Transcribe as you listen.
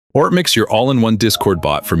AurtMix, your all-in-one Discord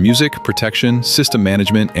bot for music, protection, system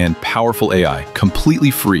management, and powerful AI,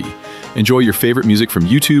 completely free. Enjoy your favorite music from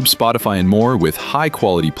YouTube, Spotify, and more with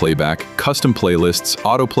high-quality playback, custom playlists,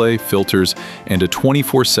 autoplay, filters, and a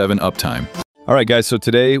 24/7 uptime. All right, guys, so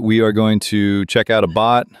today we are going to check out a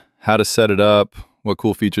bot, how to set it up, what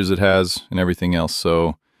cool features it has, and everything else.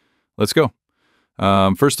 So let's go.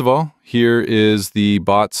 First of all, here is the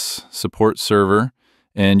bot's support server,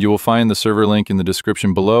 and you will find the server link in the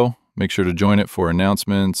description below. Make sure to join it for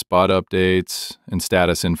announcements, bot updates, and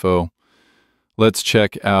status info. Let's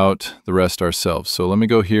check out the rest ourselves. So let me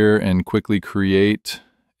go here and quickly create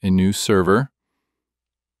a new server.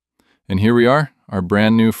 And here we are. Our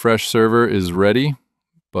brand new fresh server is ready,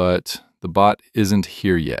 but the bot isn't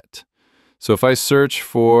here yet. So if I search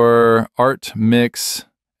for AurtMix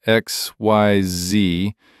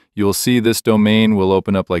XYZ, you'll see this domain will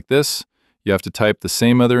open up like this. You have to type the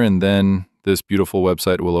same other, and then this beautiful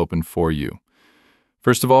website will open for you.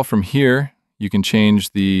 First of all, from here, you can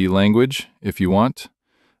change the language if you want.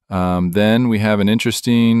 Then we have an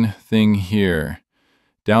interesting thing here.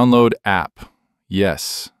 Download app.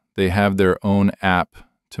 Yes, they have their own app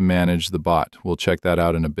to manage the bot. We'll check that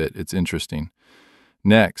out in a bit. It's interesting.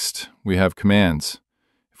 Next, we have commands.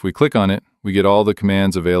 If we click on it, we get all the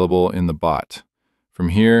commands available in the bot. From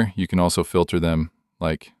here, you can also filter them,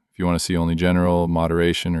 like if you want to see only general,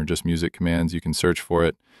 moderation, or just music commands, you can search for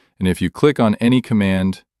it. And if you click on any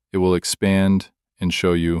command, it will expand and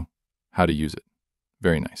show you how to use it.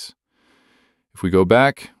 Very nice. If we go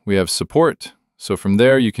back, we have support. So from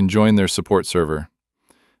there, you can join their support server.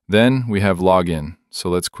 Then we have login. So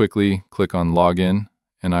let's quickly click on login,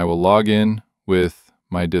 and I will log in with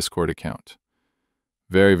my Discord account.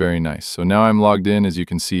 Very, very nice. So now I'm logged in, as you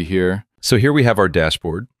can see here. So here we have our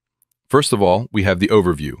dashboard. First of all, we have the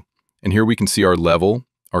overview. And here we can see our level,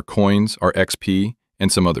 our coins, our XP,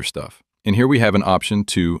 and some other stuff. And here we have an option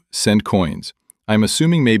to send coins. I'm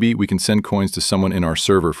assuming maybe we can send coins to someone in our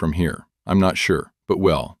server from here. I'm not sure, but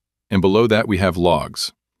well. And below that, we have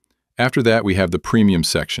logs. After that, we have the premium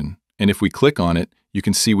section. And if we click on it, you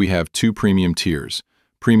can see we have two premium tiers,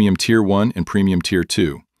 Premium Tier 1 and Premium Tier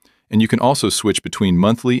 2. And you can also switch between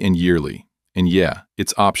monthly and yearly. And yeah,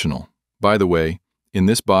 it's optional. By the way, in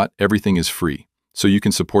this bot, everything is free. So you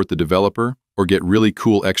can support the developer or get really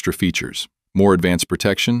cool extra features, more advanced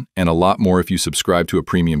protection, and a lot more if you subscribe to a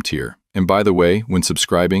premium tier. And by the way, when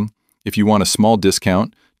subscribing, if you want a small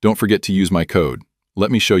discount, don't forget to use my code.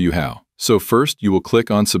 Let me show you how. So first, you will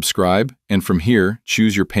click on subscribe, and from here,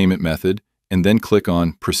 choose your payment method, and then click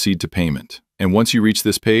on proceed to payment. And once you reach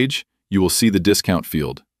this page, you will see the discount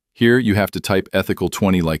field. Here, you have to type ethical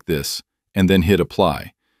 20 like this, and then hit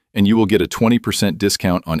apply, and you will get a 20%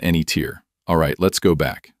 discount on any tier. All right, let's go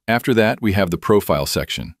back. After that, we have the profile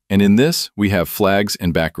section. And in this, we have flags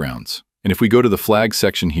and backgrounds. And if we go to the flag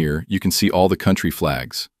section here, you can see all the country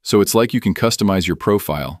flags. So it's like you can customize your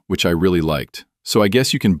profile, which I really liked. So I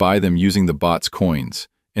guess you can buy them using the bot's coins,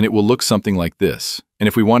 and it will look something like this. And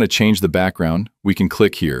if we want to change the background, we can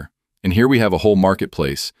click here. And here we have a whole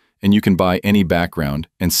marketplace, and you can buy any background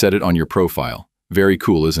and set it on your profile. Very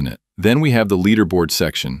cool, isn't it? Then we have the leaderboard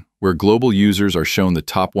section, where global users are shown the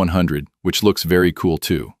top 100, which looks very cool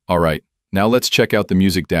too. All right, now let's check out the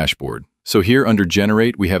music dashboard. So here under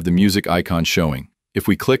Generate, we have the music icon showing. If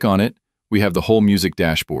we click on it, we have the whole music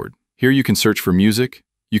dashboard. Here you can search for music.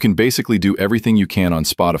 You can basically do everything you can on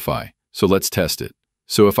Spotify. So let's test it.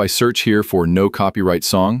 So if I search here for no copyright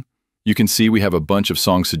song, you can see we have a bunch of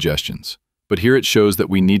song suggestions. But here it shows that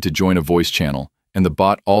we need to join a voice channel, and the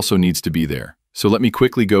bot also needs to be there. So let me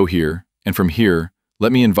quickly go here, and from here,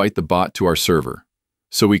 let me invite the bot to our server.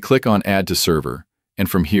 So we click on Add to Server, and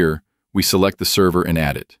from here, we select the server and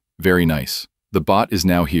add it. Very nice. The bot is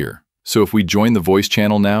now here. So if we join the voice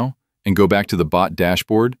channel now, and go back to the bot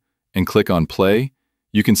dashboard, and click on Play,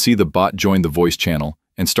 you can see the bot joined the voice channel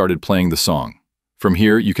and started playing the song. From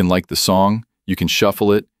here, you can like the song, you can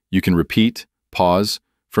shuffle it, you can repeat, pause.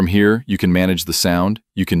 From here, you can manage the sound,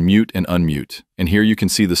 you can mute and unmute. And here you can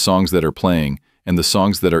see the songs that are playing and the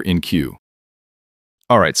songs that are in queue.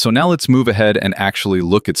 All right, so now let's move ahead and actually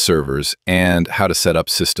look at servers and how to set up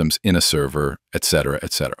systems in a server, etc.,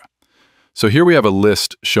 etc. So here we have a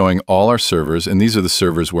list showing all our servers, and these are the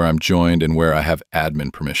servers where I'm joined and where I have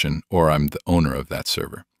admin permission, or I'm the owner of that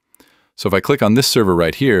server. So if I click on this server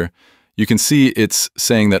right here, you can see it's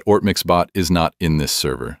saying that AurtMix bot is not in this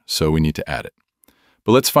server, so we need to add it.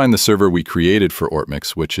 But let's find the server we created for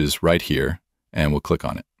AurtMix, which is right here, and we'll click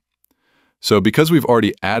on it. So because we've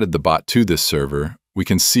already added the bot to this server, we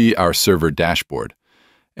can see our server dashboard.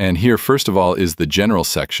 And here, first of all, is the general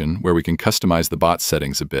section where we can customize the bot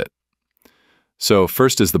settings a bit. So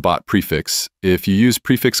first is the bot prefix. If you use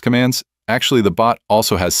prefix commands, actually the bot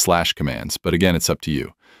also has slash commands, but again, it's up to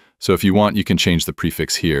you. So if you want, you can change the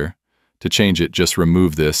prefix here. To change it, just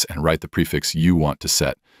remove this and write the prefix you want to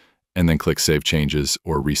set, and then click Save Changes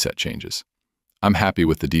or Reset Changes. I'm happy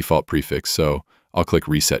with the default prefix, so I'll click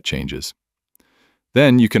Reset Changes.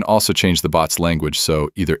 Then you can also change the bot's language, so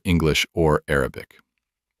either English or Arabic.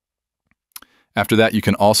 After that, you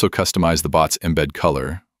can also customize the bot's embed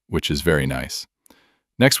color, which is very nice.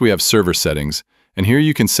 Next, we have server settings, and here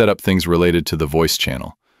you can set up things related to the voice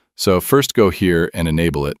channel. So first go here and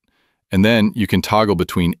enable it, and then you can toggle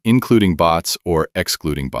between including bots or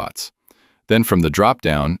excluding bots. Then from the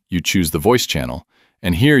drop-down, you choose the voice channel,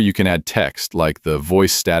 and here you can add text, like the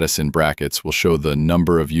voice status in brackets will show the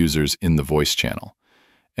number of users in the voice channel.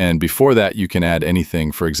 And before that, you can add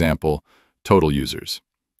anything, for example, total users.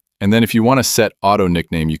 And then if you want to set auto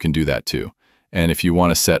nickname, you can do that too. And if you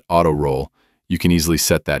want to set auto role, you can easily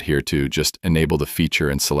set that here too. Just enable the feature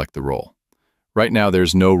and select the role. Right now,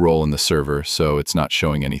 there's no role in the server, so it's not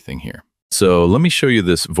showing anything here. So let me show you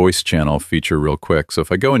this voice channel feature real quick. So if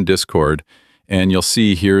I go in Discord, and you'll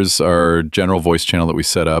see here's our general voice channel that we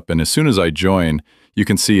set up. And as soon as I join, you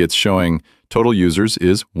can see it's showing total users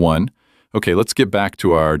is 1. Okay, let's get back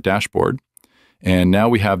to our dashboard. And now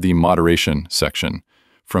we have the moderation section.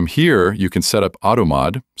 From here, you can set up auto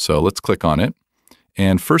mod. So let's click on it.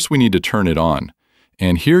 And first we need to turn it on.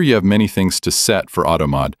 And here you have many things to set for auto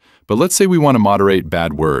mod. But let's say we want to moderate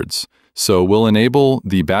bad words. So we'll enable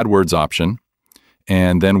the bad words option,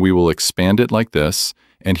 and then we will expand it like this.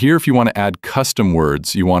 And here, if you want to add custom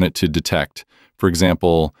words you want it to detect, for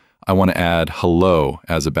example, I want to add hello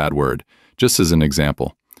as a bad word, just as an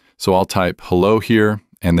example. So I'll type hello here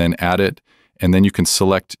and then add it, and then you can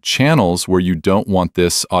select channels where you don't want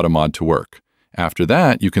this auto mod to work. After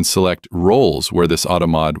that, you can select roles where this auto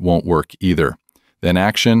mod won't work either. Then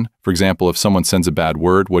action, for example, if someone sends a bad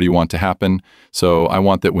word, what do you want to happen? So I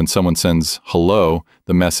want that when someone sends hello,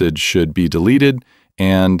 the message should be deleted,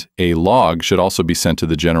 and a log should also be sent to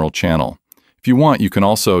the general channel. If you want, you can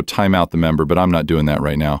also time out the member, but I'm not doing that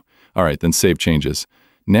right now. All right, then save changes.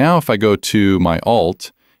 Now if I go to my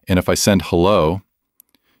alt, and if I send hello,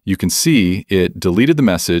 you can see it deleted the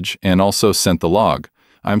message and also sent the log.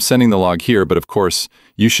 I'm sending the log here, but of course,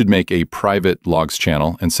 you should make a private logs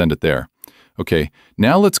channel and send it there. Okay,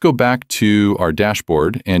 now let's go back to our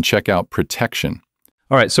dashboard and check out protection.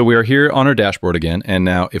 All right, so we are here on our dashboard again, and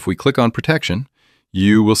now if we click on protection,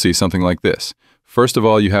 you will see something like this. First of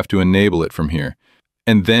all, you have to enable it from here.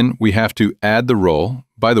 And then we have to add the role.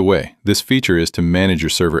 By the way, this feature is to manage your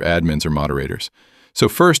server admins or moderators. So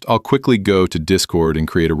first, I'll quickly go to Discord and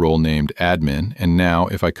create a role named admin. And now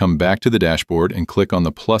if I come back to the dashboard and click on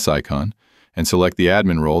the plus icon and select the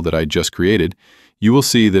admin role that I just created, you will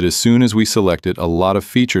see that as soon as we select it, a lot of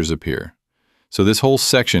features appear. So this whole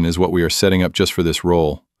section is what we are setting up just for this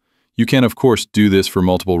role. You can, of course, do this for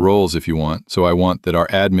multiple roles if you want. So I want that our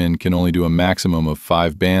admin can only do a maximum of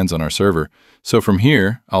 5 bans on our server. So from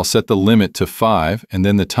here, I'll set the limit to 5 and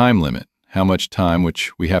then the time limit, how much time,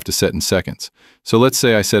 which we have to set in seconds. So let's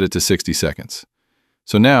say I set it to 60 seconds.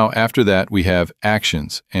 So now, after that, we have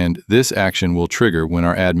actions, and this action will trigger when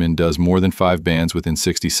our admin does more than 5 bans within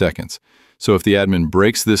 60 seconds. So if the admin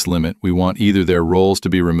breaks this limit, we want either their roles to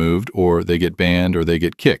be removed, or they get banned, or they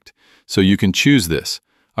get kicked. So you can choose this.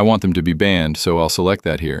 I want them to be banned, so I'll select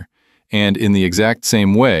that here. And in the exact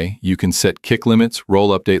same way, you can set kick limits,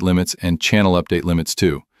 role update limits, and channel update limits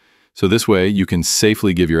too. So this way, you can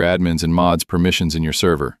safely give your admins and mods permissions in your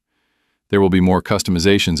server. There will be more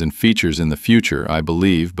customizations and features in the future, I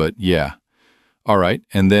believe, but yeah. All right,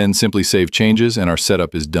 and then simply save changes and our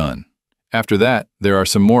setup is done. After that, there are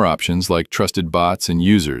some more options like trusted bots and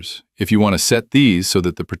users. If you want to set these so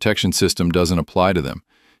that the protection system doesn't apply to them,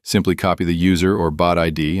 simply copy the user or bot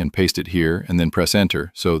ID and paste it here and then press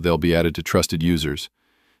enter, so they'll be added to trusted users.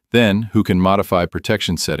 Then, who can modify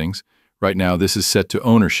protection settings? Right now, this is set to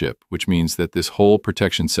ownership, which means that this whole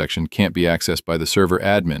protection section can't be accessed by the server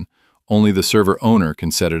admin. Only the server owner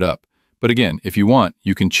can set it up. But again, if you want,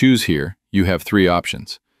 you can choose here. You have 3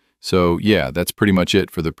 options. So yeah, that's pretty much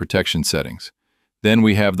it for the protection settings. Then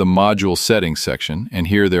we have the module settings section, and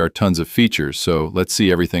here there are tons of features, so let's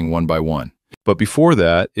see everything one by one. But before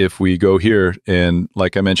that, if we go here, and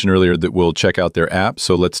like I mentioned earlier, that we'll check out their app.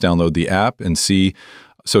 So let's download the app and see.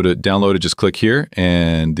 So to download it, just click here,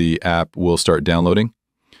 and the app will start downloading.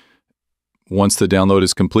 Once the download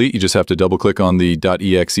is complete, you just have to double-click on the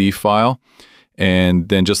 .exe file, and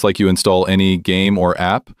then just like you install any game or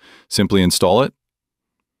app, simply install it.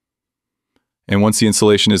 And once the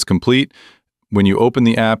installation is complete, when you open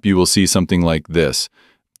the app, you will see something like this.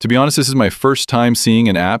 To be honest, this is my first time seeing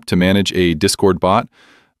an app to manage a Discord bot,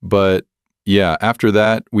 but yeah, after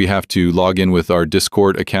that, we have to log in with our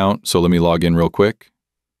Discord account. So let me log in real quick.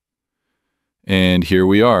 And here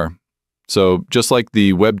we are. So just like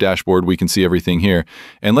the web dashboard, we can see everything here.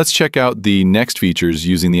 And let's check out the next features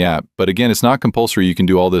using the app. But again, it's not compulsory. You can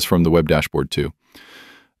do all this from the web dashboard too.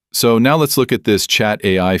 So now let's look at this chat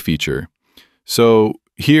AI feature. So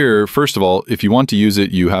here, first of all, if you want to use it,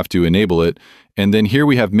 you have to enable it. And then here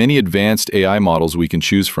we have many advanced AI models we can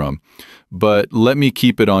choose from. But let me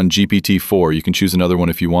keep it on GPT-4. You can choose another one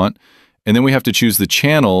if you want. And then we have to choose the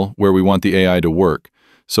channel where we want the AI to work.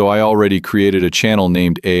 So I already created a channel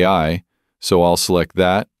named AI, so I'll select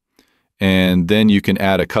that. And then you can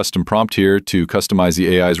add a custom prompt here to customize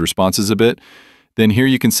the AI's responses a bit. Then here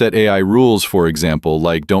you can set AI rules, for example,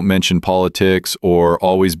 like don't mention politics or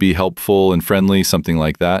always be helpful and friendly, something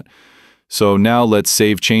like that. So now let's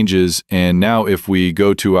save changes. And now if we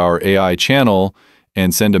go to our AI channel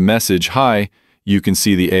and send a message, hi, you can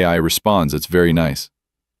see the AI responds. It's very nice.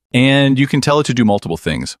 And you can tell it to do multiple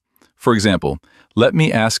things. For example, let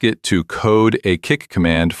me ask it to code a kick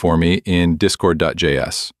command for me in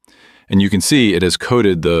discord.js. And you can see it has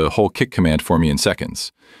coded the whole kick command for me in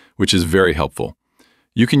seconds, which is very helpful.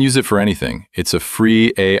 You can use it for anything. It's a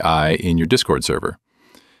free AI in your Discord server.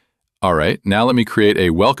 All right, now let me create a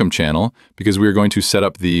welcome channel because we're going to set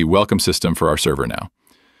up the welcome system for our server now.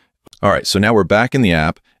 All right, so now we're back in the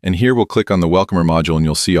app, and here we'll click on the Welcomer module, and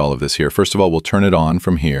you'll see all of this here. First of all, we'll turn it on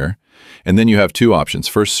from here, and then you have two options.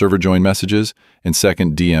 First, server join messages, and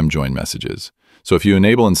second, DM join messages. So if you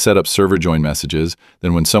enable and set up server join messages,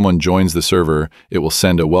 then when someone joins the server, it will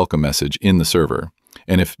send a welcome message in the server.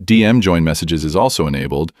 And if DM join messages is also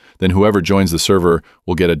enabled, then whoever joins the server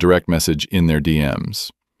will get a direct message in their DMs.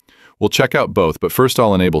 We'll check out both, but first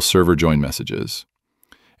I'll enable server join messages,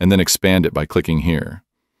 and then expand it by clicking here.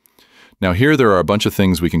 Now here there are a bunch of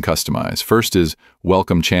things we can customize. First is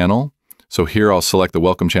welcome channel. So here I'll select the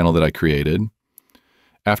welcome channel that I created.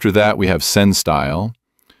 After that we have send style.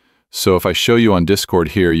 So if I show you on Discord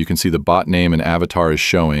here, you can see the bot name and avatar is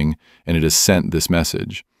showing, and it has sent this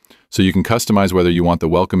message. So you can customize whether you want the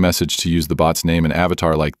welcome message to use the bot's name and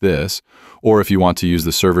avatar like this, or if you want to use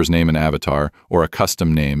the server's name and avatar, or a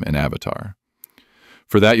custom name and avatar.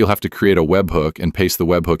 For that, you'll have to create a webhook and paste the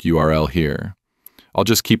webhook URL here. I'll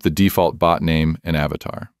just keep the default bot name and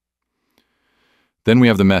avatar. Then we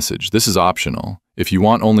have the message. This is optional. If you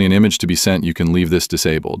want only an image to be sent, you can leave this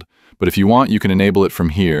disabled. But if you want, you can enable it from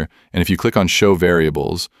here, and if you click on Show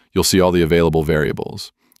Variables, you'll see all the available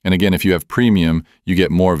variables. And again, if you have premium, you get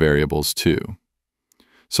more variables too.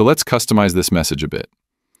 So let's customize this message a bit.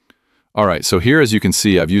 All right, so here as you can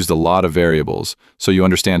see, I've used a lot of variables, so you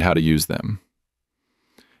understand how to use them.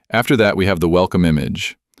 After that, we have the welcome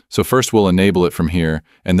image. So first we'll enable it from here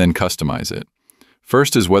and then customize it.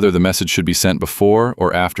 First is whether the message should be sent before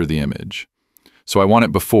or after the image. So I want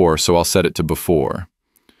it before, so I'll set it to before.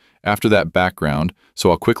 After that, background, so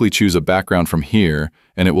I'll quickly choose a background from here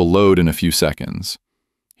and it will load in a few seconds.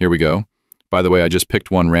 Here we go. By the way, I just picked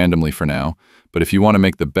one randomly for now, but if you want to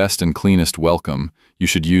make the best and cleanest welcome, you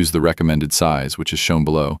should use the recommended size, which is shown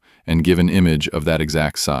below, and give an image of that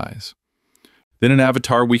exact size. Then an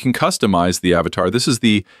avatar, we can customize the avatar. This is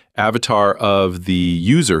the avatar of the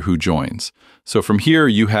user who joins. So from here,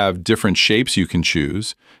 you have different shapes you can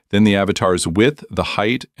choose. Then the avatar's width, the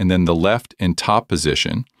height, and then the left and top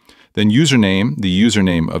position. Then username, the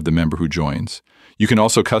username of the member who joins. You can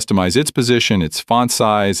also customize its position, its font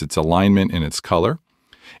size, its alignment, and its color.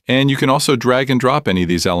 And you can also drag and drop any of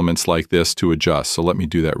these elements like this to adjust. So let me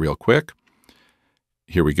do that real quick.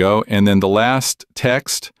 Here we go. And then the last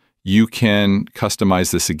text, you can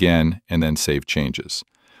customize this again and then save changes.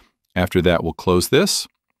 After that, we'll close this.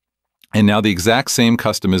 And now the exact same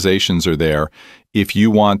customizations are there if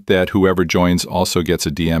you want that whoever joins also gets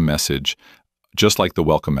a DM message, just like the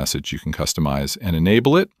welcome message. You can customize and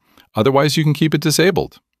enable it. Otherwise, you can keep it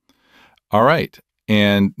disabled. All right.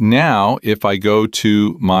 And now if I go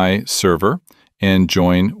to my server and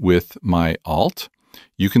join with my alt,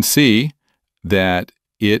 you can see that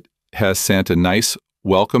it has sent a nice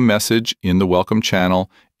welcome message in the welcome channel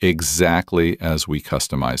exactly as we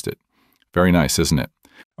customized it. Very nice, isn't it?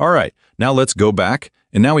 All right, now let's go back,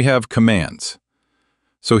 and now we have commands.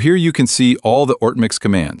 So here you can see all the AurtMix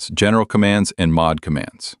commands, general commands, and mod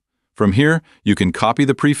commands. From here, you can copy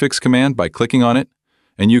the prefix command by clicking on it,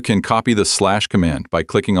 and you can copy the / command by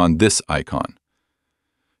clicking on this icon.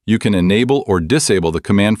 You can enable or disable the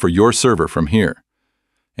command for your server from here.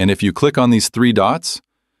 And if you click on these 3 dots,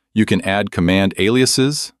 you can add command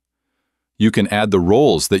aliases. You can add the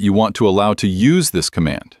roles that you want to allow to use this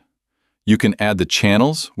command. You can add the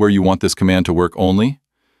channels where you want this command to work only.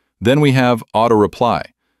 Then we have auto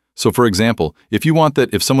reply. So for example, if you want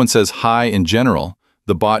that if someone says hi in general,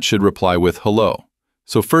 the bot should reply with hello.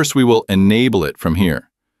 So first we will enable it from here.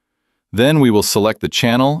 Then we will select the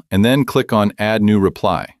channel and then click on add new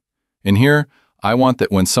reply. In here, I want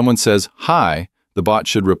that when someone says hi, the bot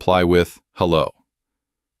should reply with hello.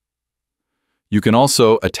 You can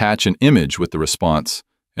also attach an image with the response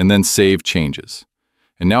and then save changes.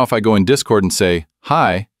 And now if I go in Discord and say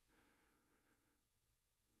hi,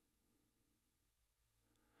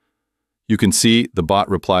 you can see the bot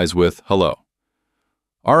replies with hello.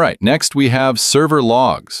 All right, next we have server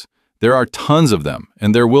logs. There are tons of them,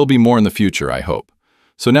 and there will be more in the future, I hope.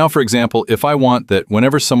 So now, for example, if I want that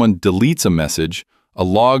whenever someone deletes a message, a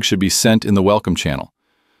log should be sent in the welcome channel.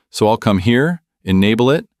 So I'll come here, enable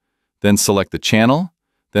it, then select the channel,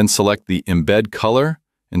 then select the embed color,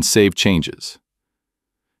 and save changes.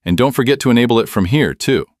 And don't forget to enable it from here,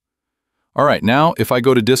 too. All right, now if I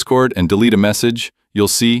go to Discord and delete a message, you'll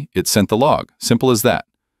see it sent the log. Simple as that.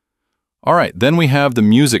 All right, then we have the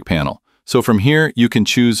music panel. So from here, you can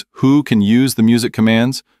choose who can use the music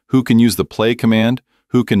commands, who can use the play command,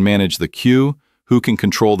 who can manage the queue, who can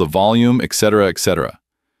control the volume, etc., etc.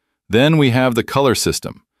 Then we have the color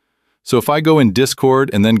system. So if I go in Discord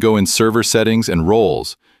and then go in server settings and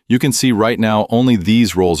roles, you can see right now only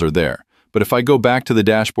these roles are there. But if I go back to the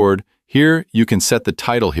dashboard, here you can set the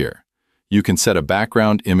title here. You can set a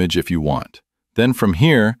background image if you want. Then from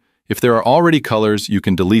here, if there are already colors, you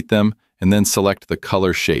can delete them and then select the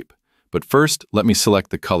color shape. But first, let me select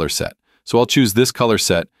the color set. So I'll choose this color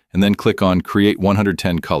set and then click on Create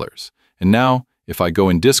 110 Colors. And now, if I go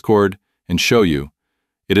in Discord and show you,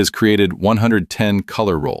 it has created 110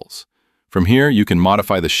 color roles. From here, you can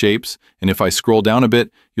modify the shapes, and if I scroll down a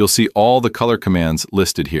bit, you'll see all the color commands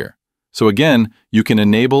listed here. So again, you can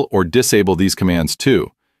enable or disable these commands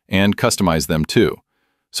too, and customize them too.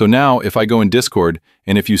 So now, if I go in Discord,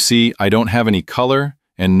 and if you see, I don't have any color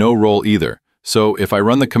and no role either. So if I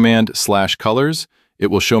run the command /colors,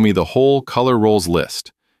 it will show me the whole color roles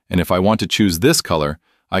list. And if I want to choose this color,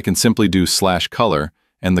 I can simply do /color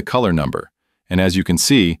and the color number. And as you can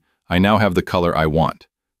see, I now have the color I want.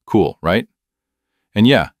 Cool, right? And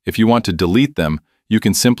yeah, if you want to delete them, you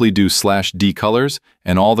can simply do /decolors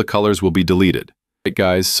and all the colors will be deleted. Right,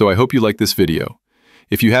 guys, so I hope you like this video.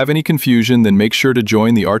 If you have any confusion, then make sure to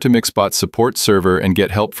join the AurtMix bot support server and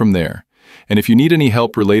get help from there. And if you need any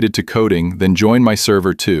help related to coding, then join my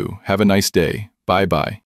server too. Have a nice day. Bye-bye.